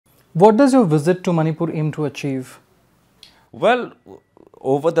What does your visit to Manipur aim to achieve? Well,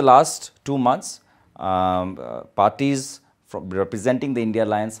 over the last 2 months, parties representing the India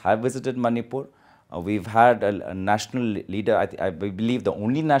Alliance have visited Manipur. We've had a national leader, I believe the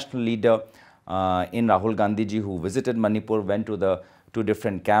only national leader in Rahul Gandhi ji who visited Manipur, went to the two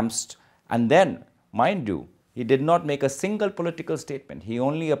different camps. And then, mind you, he did not make a single political statement. He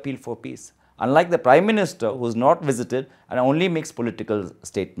only appealed for peace. Unlike the Prime Minister, who's not visited and only makes political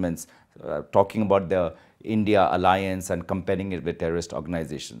statements, talking about the India alliance and comparing it with terrorist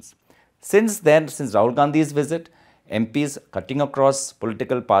organizations. Since then, since Rahul Gandhi's visit, MPs cutting across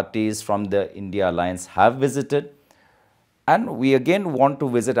political parties from the India alliance have visited. And we again want to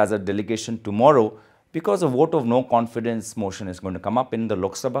visit as a delegation tomorrow because a vote of no confidence motion is going to come up in the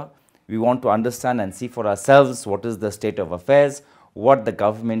Lok Sabha. We want to understand and see for ourselves what is the state of affairs, what the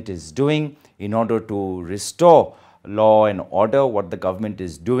government is doing in order to restore law and order, what the government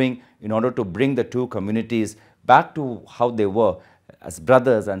is doing in order to bring the two communities back to how they were as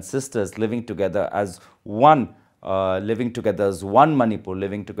brothers and sisters living together as one, living together as one Manipur,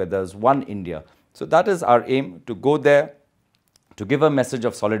 living together as one India. So that is our aim, to go there, to give a message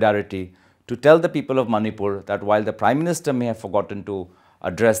of solidarity, to tell the people of Manipur that while the Prime Minister may have forgotten to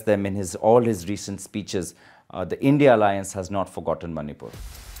address them in all his recent speeches, the India Alliance has not forgotten Manipur.